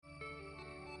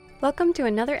Welcome to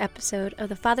another episode of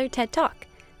the Father Ted Talk,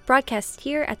 broadcast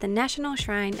here at the National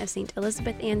Shrine of St.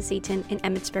 Elizabeth Ann Seton in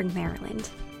Emmitsburg,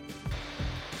 Maryland.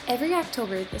 Every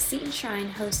October, the Seton Shrine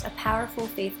hosts a powerful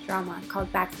faith drama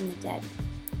called Back from the Dead.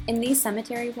 In these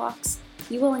cemetery walks,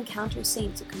 you will encounter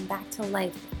saints who come back to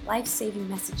life with life-saving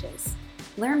messages.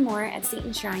 Learn more at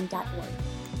setonshrine.org.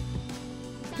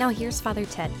 Now here's Father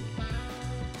Ted.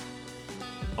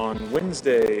 On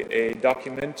Wednesday, a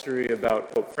documentary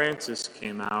about Pope Francis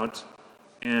came out,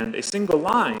 and a single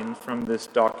line from this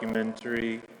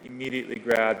documentary immediately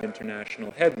grabbed international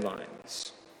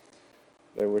headlines.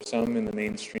 There were some in the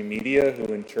mainstream media who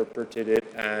interpreted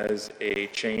it as a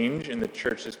change in the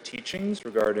Church's teachings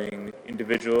regarding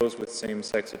individuals with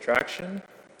same-sex attraction.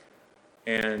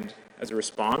 And as a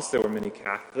response, there were many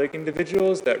Catholic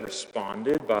individuals that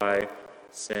responded by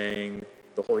saying,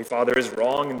 the Holy Father is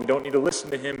wrong and we don't need to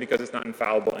listen to him because it's not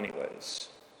infallible anyways.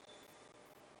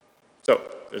 So,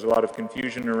 there's a lot of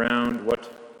confusion around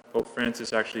what Pope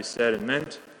Francis actually said and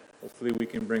meant. Hopefully we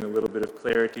can bring a little bit of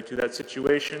clarity to that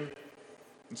situation.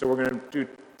 And so we're going to do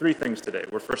three things today.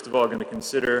 We're first of all going to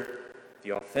consider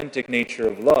the authentic nature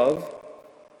of love,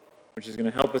 which is going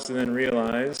to help us to then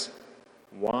realize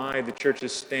why the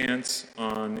Church's stance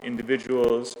on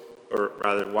individuals, or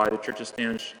rather why the Church's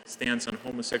stance on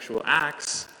homosexual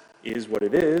acts is what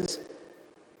it is,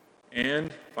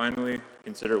 and finally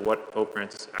consider what Pope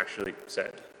Francis actually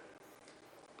said.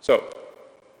 So,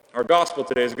 our gospel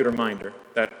today is a good reminder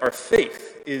that our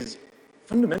faith is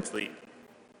fundamentally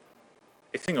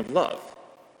a thing of love.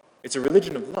 It's a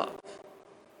religion of love.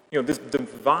 You know, this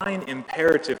divine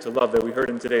imperative to love that we heard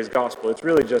in today's gospel, it's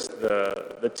really just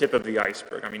the tip of the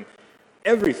iceberg. I mean,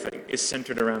 everything is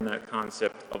centered around that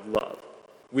concept of love.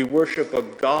 We worship a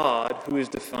God who is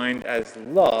defined as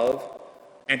love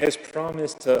and has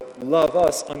promised to love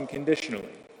us unconditionally.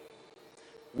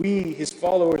 We, his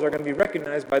followers, are going to be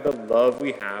recognized by the love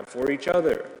we have for each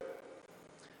other.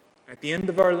 At the end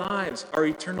of our lives, our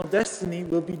eternal destiny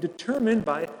will be determined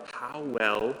by how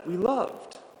well we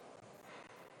loved.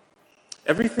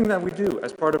 Everything that we do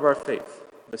as part of our faith,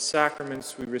 the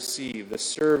sacraments we receive, the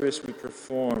service we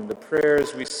perform, the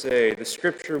prayers we say, the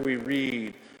scripture we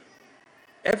read,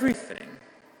 everything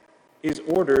is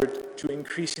ordered to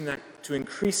increase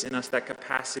in us that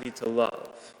capacity to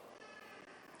love.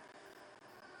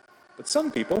 But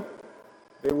some people,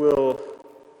 they will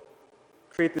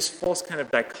create this false kind of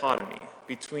dichotomy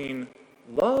between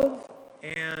love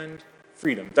and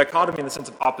freedom. Dichotomy in the sense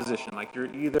of opposition, like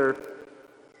you're either,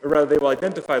 or rather they will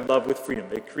identify love with freedom.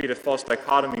 They create a false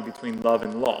dichotomy between love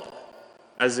and law,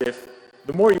 as if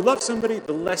the more you love somebody,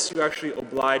 the less you actually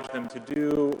oblige them to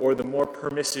do, or the more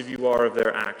permissive you are of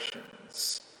their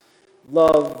actions.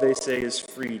 Love, they say, is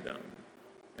freedom.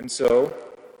 And so,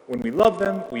 when we love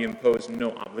them, we impose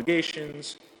no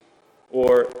obligations,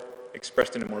 or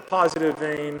expressed in a more positive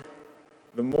vein,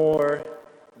 the more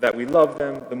that we love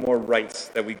them, the more rights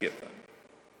that we give them.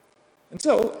 And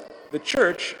so, the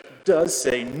Church does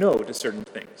say no to certain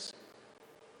things.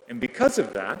 And because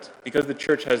of that, because the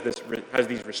Church has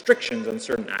these restrictions on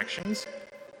certain actions,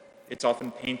 it's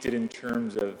often painted in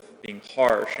terms of being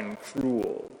harsh and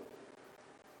cruel.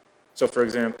 So, for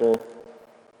example,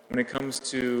 when it comes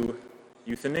to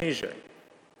euthanasia,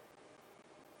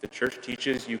 the Church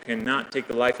teaches you cannot take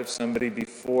the life of somebody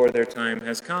before their time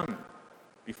has come,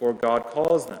 before God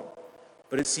calls them.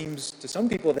 But it seems to some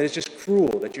people that it's just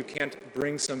cruel, that you can't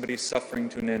bring somebody's suffering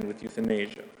to an end with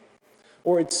euthanasia.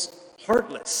 Or it's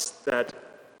heartless that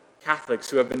Catholics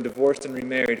who have been divorced and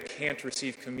remarried can't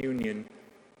receive communion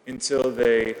until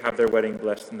they have their wedding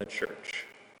blessed in the Church.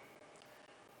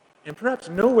 And perhaps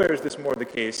nowhere is this more the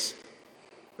case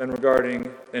than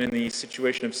in the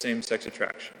situation of same-sex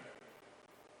attraction.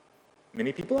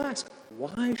 Many people ask,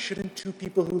 why shouldn't two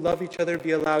people who love each other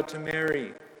be allowed to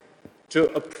marry? To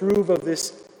approve of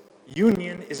this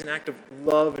union is an act of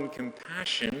love and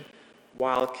compassion,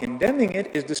 while condemning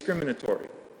it is discriminatory.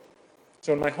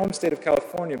 So in my home state of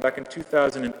California, back in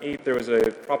 2008, there was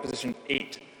a Proposition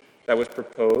 8 that was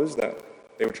proposed that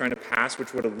they were trying to pass,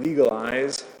 which would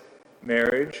legalize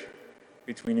marriage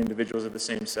between individuals of the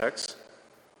same sex.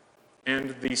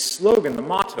 And the slogan, the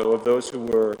motto of those who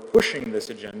were pushing this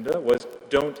agenda was,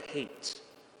 "Don't hate."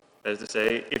 That is to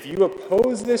say, if you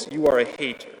oppose this, you are a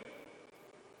hater.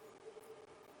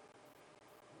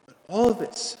 But all of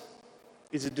this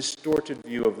is a distorted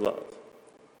view of love.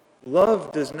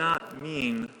 Love does not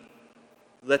mean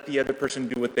let the other person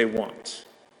do what they want.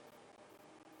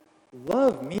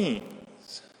 Love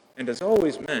means, and has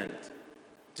always meant,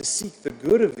 to seek the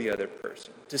good of the other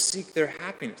person, to seek their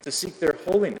happiness, to seek their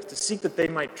holiness, to seek that they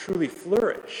might truly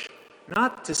flourish,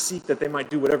 not to seek that they might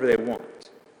do whatever they want.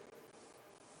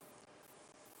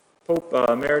 Pope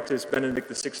Emeritus Benedict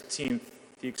XVI,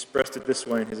 he expressed it this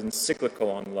way in his encyclical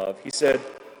on love. He said,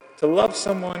 "To love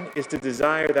someone is to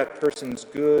desire that person's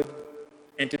good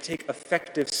and to take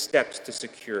effective steps to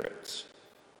secure it."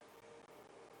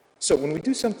 So when we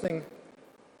do something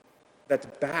that's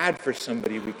bad for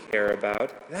somebody we care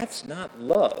about, that's not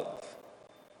love.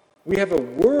 We have a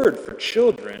word for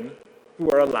children who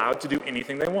are allowed to do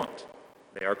anything they want.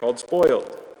 They are called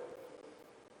spoiled.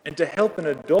 And to help an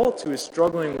adult who is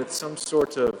struggling with some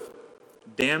sort of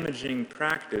damaging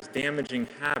practice, damaging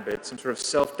habit, some sort of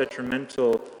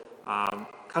self-detrimental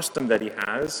custom that he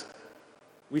has,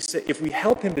 we say if we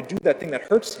help him to do that thing that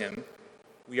hurts him,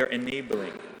 we are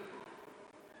enabling him.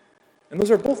 And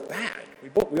those are both bad.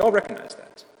 We all recognize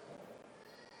that.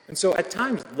 And so at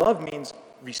times, love means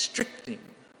restricting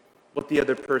what the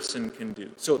other person can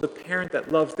do. So the parent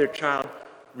that loves their child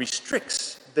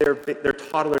restricts their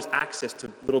toddler's access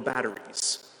to little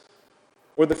batteries.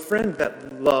 Or the friend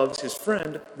that loves his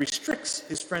friend restricts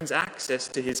his friend's access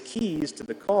to his keys to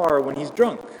the car when he's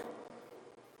drunk.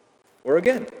 Or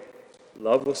again,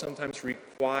 love will sometimes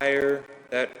require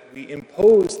that we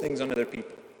impose things on other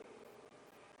people.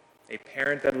 A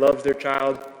parent that loves their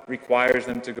child requires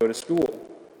them to go to school.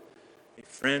 A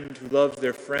friend who loves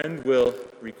their friend will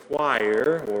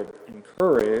require, or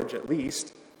encourage at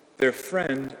least, their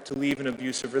friend to leave an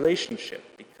abusive relationship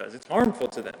because it's harmful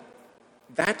to them.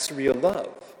 That's real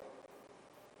love.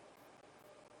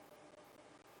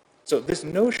 So this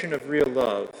notion of real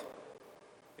love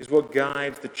is what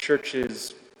guides the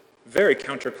church's very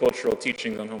countercultural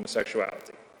teachings on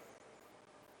homosexuality.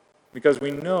 Because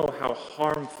we know how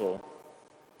harmful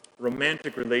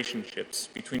romantic relationships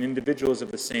between individuals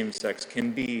of the same sex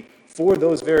can be for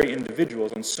those very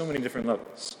individuals on so many different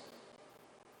levels.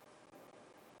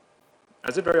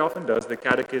 As it very often does, the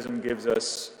Catechism gives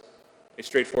us a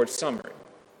straightforward summary.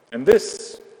 And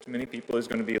this, to many people, is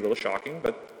going to be a little shocking,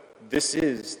 but this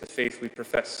is the faith we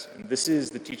profess, and this is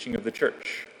the teaching of the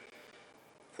Church.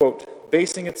 Quote,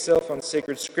 "Basing itself on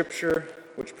sacred scripture,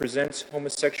 which presents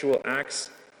homosexual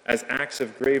acts as acts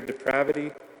of grave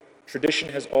depravity, tradition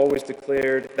has always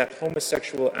declared that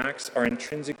homosexual acts are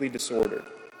intrinsically disordered.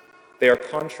 They are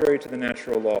contrary to the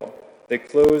natural law. They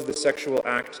close the sexual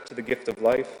act to the gift of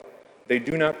life. They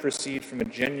do not proceed from a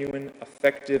genuine,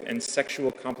 affective, and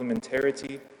sexual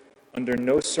complementarity. Under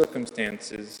no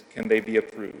circumstances can they be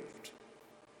approved."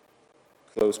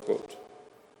 Close quote.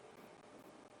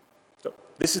 So,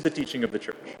 this is the teaching of the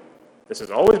Church. This has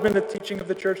always been the teaching of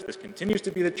the Church, this continues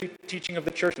to be the teaching of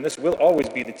the Church, and this will always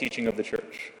be the teaching of the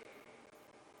Church.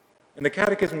 And the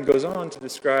Catechism goes on to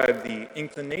describe the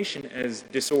inclination as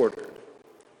disordered.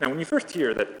 Now, when you first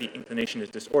hear that the inclination is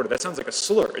disordered, that sounds like a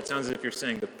slur. It sounds as if you're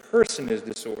saying the person is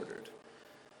disordered.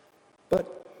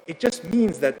 But it just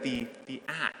means that the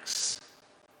acts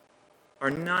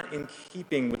are not in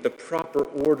keeping with the proper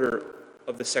order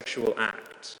of the sexual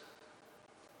act,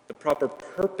 the proper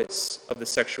purpose of the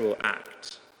sexual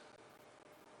act.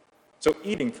 So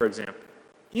eating, for example.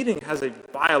 Eating has a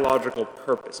biological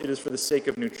purpose. It is for the sake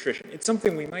of nutrition. It's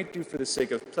something we might do for the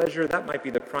sake of pleasure. That might be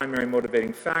the primary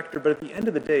motivating factor. But at the end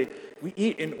of the day, we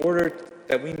eat in order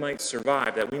that we might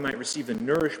survive, that we might receive the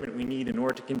nourishment we need in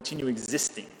order to continue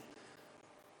existing.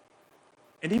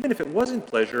 And even if it wasn't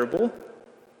pleasurable,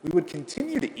 we would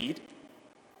continue to eat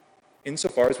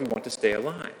insofar as we want to stay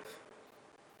alive.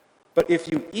 But if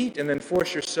you eat and then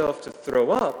force yourself to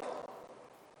throw up,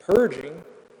 purging,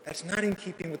 that's not in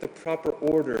keeping with the proper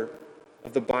order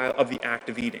of the act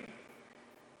of eating.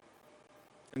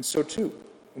 And so too,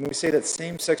 when we say that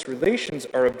same-sex relations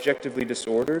are objectively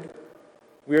disordered,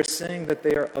 we are saying that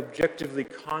they are objectively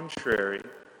contrary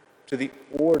to the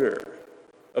order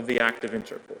of the act of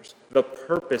intercourse, the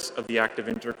purpose of the act of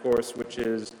intercourse, which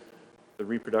is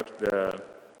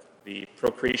the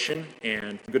procreation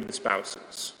and the good of the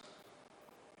spouses.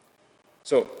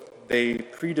 So they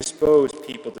predispose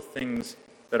people to things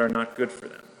that are not good for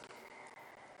them.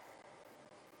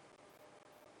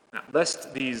 Now,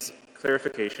 lest these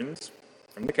clarifications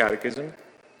from the Catechism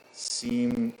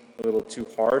seem a little too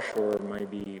harsh or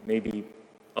maybe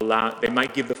they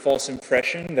might give the false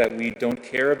impression that we don't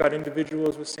care about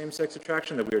individuals with same-sex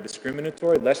attraction, that we are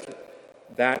discriminatory, lest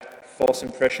that false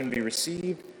impression be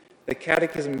received, the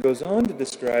Catechism goes on to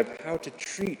describe how to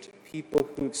treat people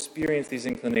who experience these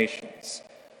inclinations.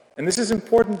 And this is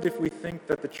important if we think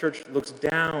that the Church looks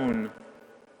down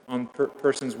on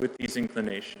persons with these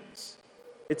inclinations.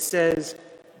 It says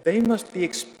they must be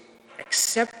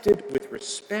accepted with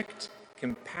respect,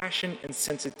 compassion, and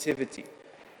sensitivity.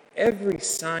 Every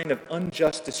sign of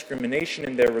unjust discrimination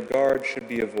in their regard should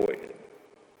be avoided.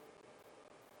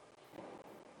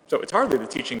 So it's hardly the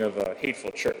teaching of a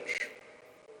hateful church.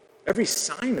 Every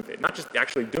sign of it, not just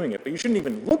actually doing it, but you shouldn't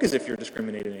even look as if you're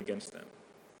discriminating against them.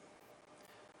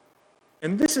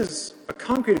 And this is a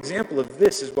concrete example of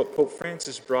this is what Pope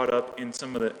Francis brought up in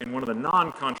one of the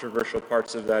non-controversial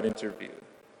parts of that interview.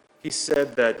 He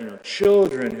said that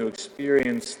children who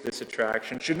experience this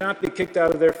attraction should not be kicked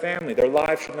out of their family. Their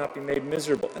lives should not be made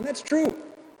miserable. And that's true.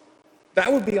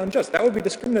 That would be unjust. That would be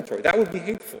discriminatory. That would be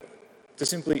hateful, to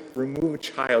simply remove a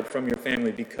child from your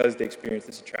family because they experience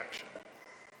this attraction.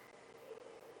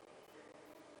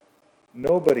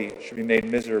 Nobody should be made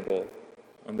miserable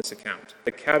on this account.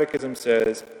 The Catechism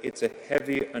says it's a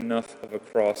heavy enough of a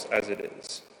cross as it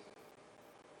is.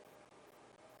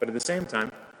 But at the same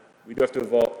time, we do have to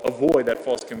avoid that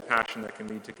false compassion that can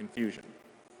lead to confusion.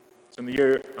 So in the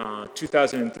year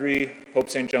 2003, Pope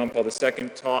St. John Paul II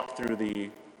taught through the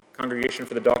Congregation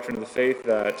for the Doctrine of the Faith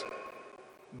that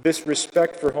this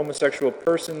respect for homosexual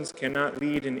persons cannot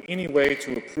lead in any way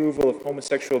to approval of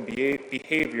homosexual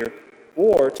behavior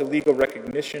or to legal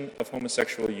recognition of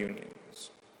homosexual unions.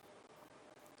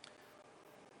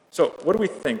 So, what do we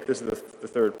think? This is the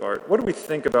third part. What do we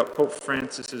think about Pope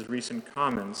Francis's recent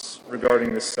comments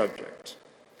regarding this subject?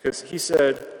 Because he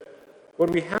said, what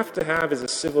we have to have is a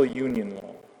civil union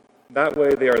law. That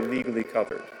way they are legally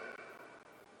covered.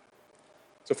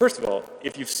 So first of all,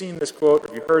 if you've seen this quote, or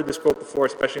if you've heard this quote before,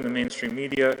 especially in the mainstream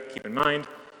media, keep in mind,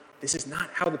 this is not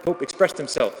how the Pope expressed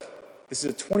himself. This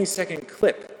is a 20-second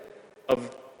clip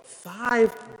of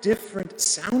 5 different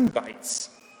sound bites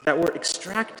that were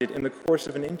extracted in the course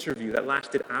of an interview that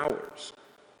lasted hours.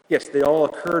 Yes, they all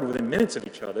occurred within minutes of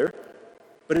each other,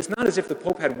 but it's not as if the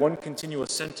Pope had one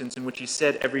continuous sentence in which he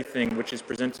said everything which is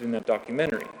presented in that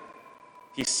documentary.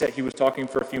 He was talking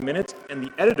for a few minutes, and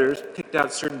the editors picked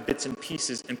out certain bits and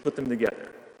pieces and put them together.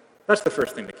 That's the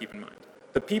first thing to keep in mind.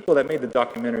 The people that made the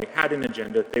documentary had an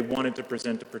agenda. They wanted to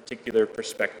present a particular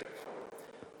perspective.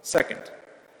 Second,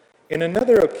 in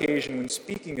another occasion when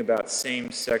speaking about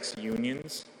same-sex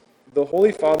unions, the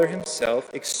Holy Father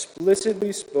himself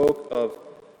explicitly spoke of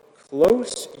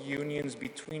close unions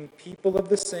between people of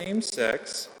the same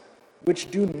sex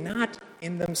which do not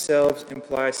in themselves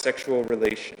imply sexual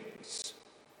relations.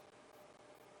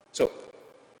 So,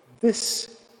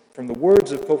 this, from the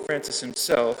words of Pope Francis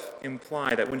himself,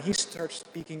 imply that when he starts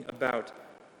speaking about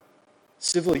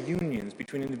civil unions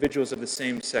between individuals of the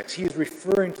same sex, he is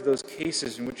referring to those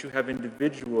cases in which you have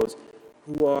individuals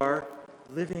who are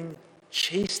living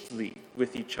chastely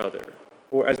with each other,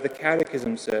 or as the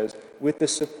Catechism says, with the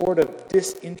support of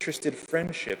disinterested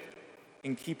friendship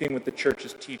in keeping with the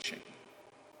Church's teaching.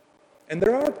 And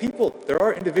there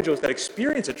are individuals that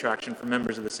experience attraction for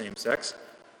members of the same sex,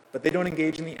 but they don't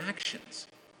engage in the actions.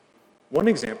 One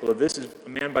example of this is a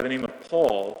man by the name of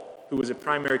Paul, who was a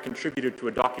primary contributor to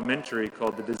a documentary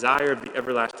called The Desire of the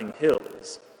Everlasting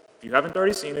Hills. If you haven't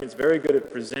already seen it, it's very good.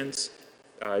 It presents,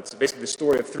 it's basically the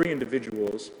story of 3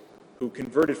 individuals who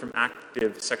converted from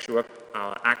active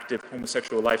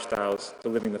homosexual lifestyles to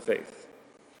living the faith.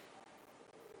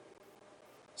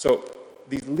 So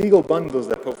these legal bundles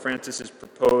that Pope Francis is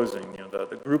proposing,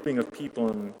 the grouping of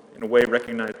people in a way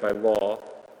recognized by law,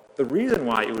 the reason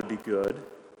why it would be good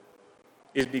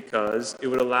is because it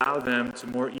would allow them to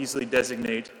more easily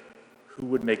designate who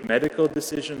would make medical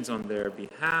decisions on their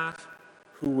behalf,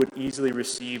 who would easily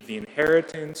receive the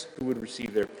inheritance, who would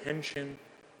receive their pension.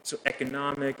 So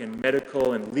economic and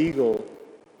medical and legal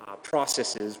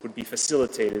processes would be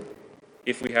facilitated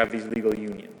if we have these legal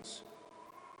unions.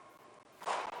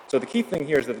 So the key thing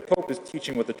here is that the Pope is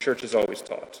teaching what the Church has always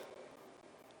taught.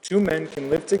 2 men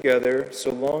can live together so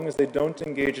long as they don't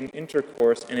engage in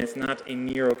intercourse and it's not a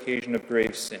near occasion of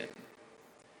grave sin.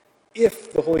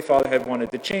 If the Holy Father had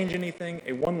wanted to change anything,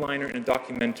 a one-liner in a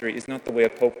documentary is not the way a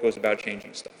Pope goes about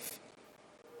changing stuff.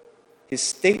 His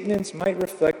statements might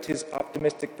reflect his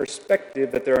optimistic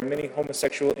perspective that there are many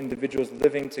homosexual individuals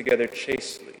living together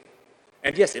chastely.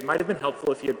 And yes, it might have been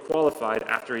helpful if he had qualified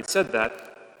after he'd said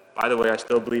that, by the way, I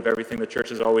still believe everything the Church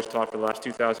has always taught for the last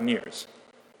 2,000 years.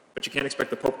 But you can't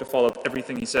expect the Pope to follow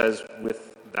everything he says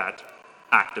with that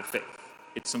act of faith.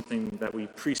 It's something that we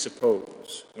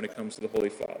presuppose when it comes to the Holy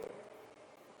Father.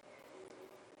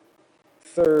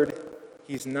 Third,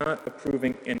 he's not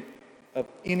approving of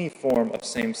any form of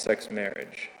same-sex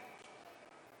marriage.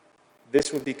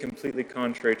 This would be completely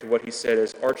contrary to what he said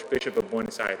as Archbishop of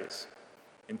Buenos Aires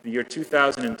in the year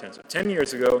 2010. So 10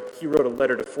 years ago, he wrote a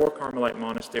letter to 4 Carmelite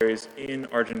monasteries in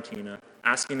Argentina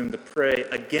asking them to pray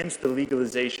against the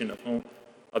legalization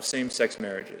of same-sex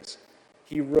marriages.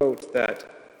 He wrote that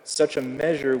such a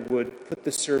measure would put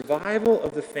the survival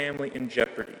of the family in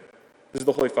jeopardy. This is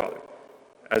the Holy Father,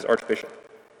 as Archbishop.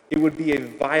 It would be a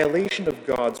violation of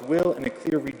God's will and a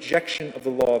clear rejection of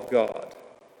the law of God.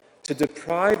 To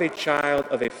deprive a child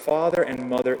of a father and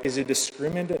mother is a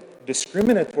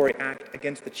discriminatory act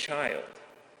against the child.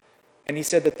 And he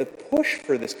said that the push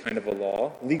for this kind of a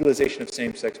law, legalization of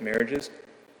same-sex marriages,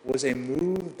 was a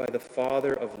move by the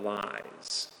father of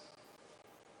lies.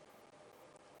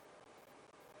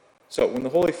 So when the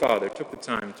Holy Father took the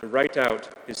time to write out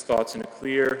his thoughts in a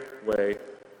clear way,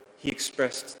 he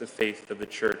expressed the faith of the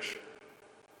Church.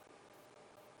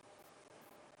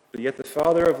 But yet the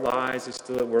father of lies is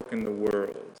still at work in the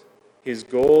world. His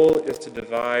goal is to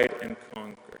divide and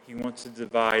conquer. He wants to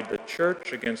divide the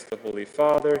Church against the Holy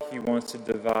Father. He wants to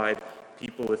divide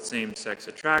people with same-sex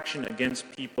attraction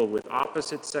against people with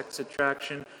opposite-sex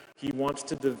attraction. He wants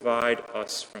to divide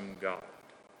us from God.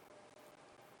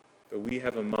 But we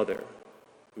have a mother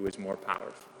who is more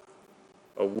powerful,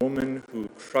 a woman who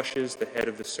crushes the head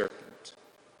of the serpent.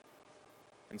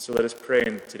 And so let us pray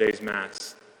in today's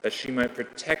Mass that she might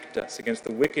protect us against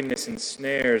the wickedness and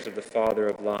snares of the father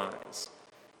of lies,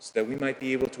 so that we might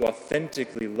be able to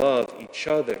authentically love each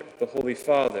other, the Holy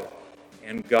Father,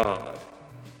 and God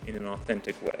in an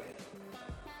authentic way.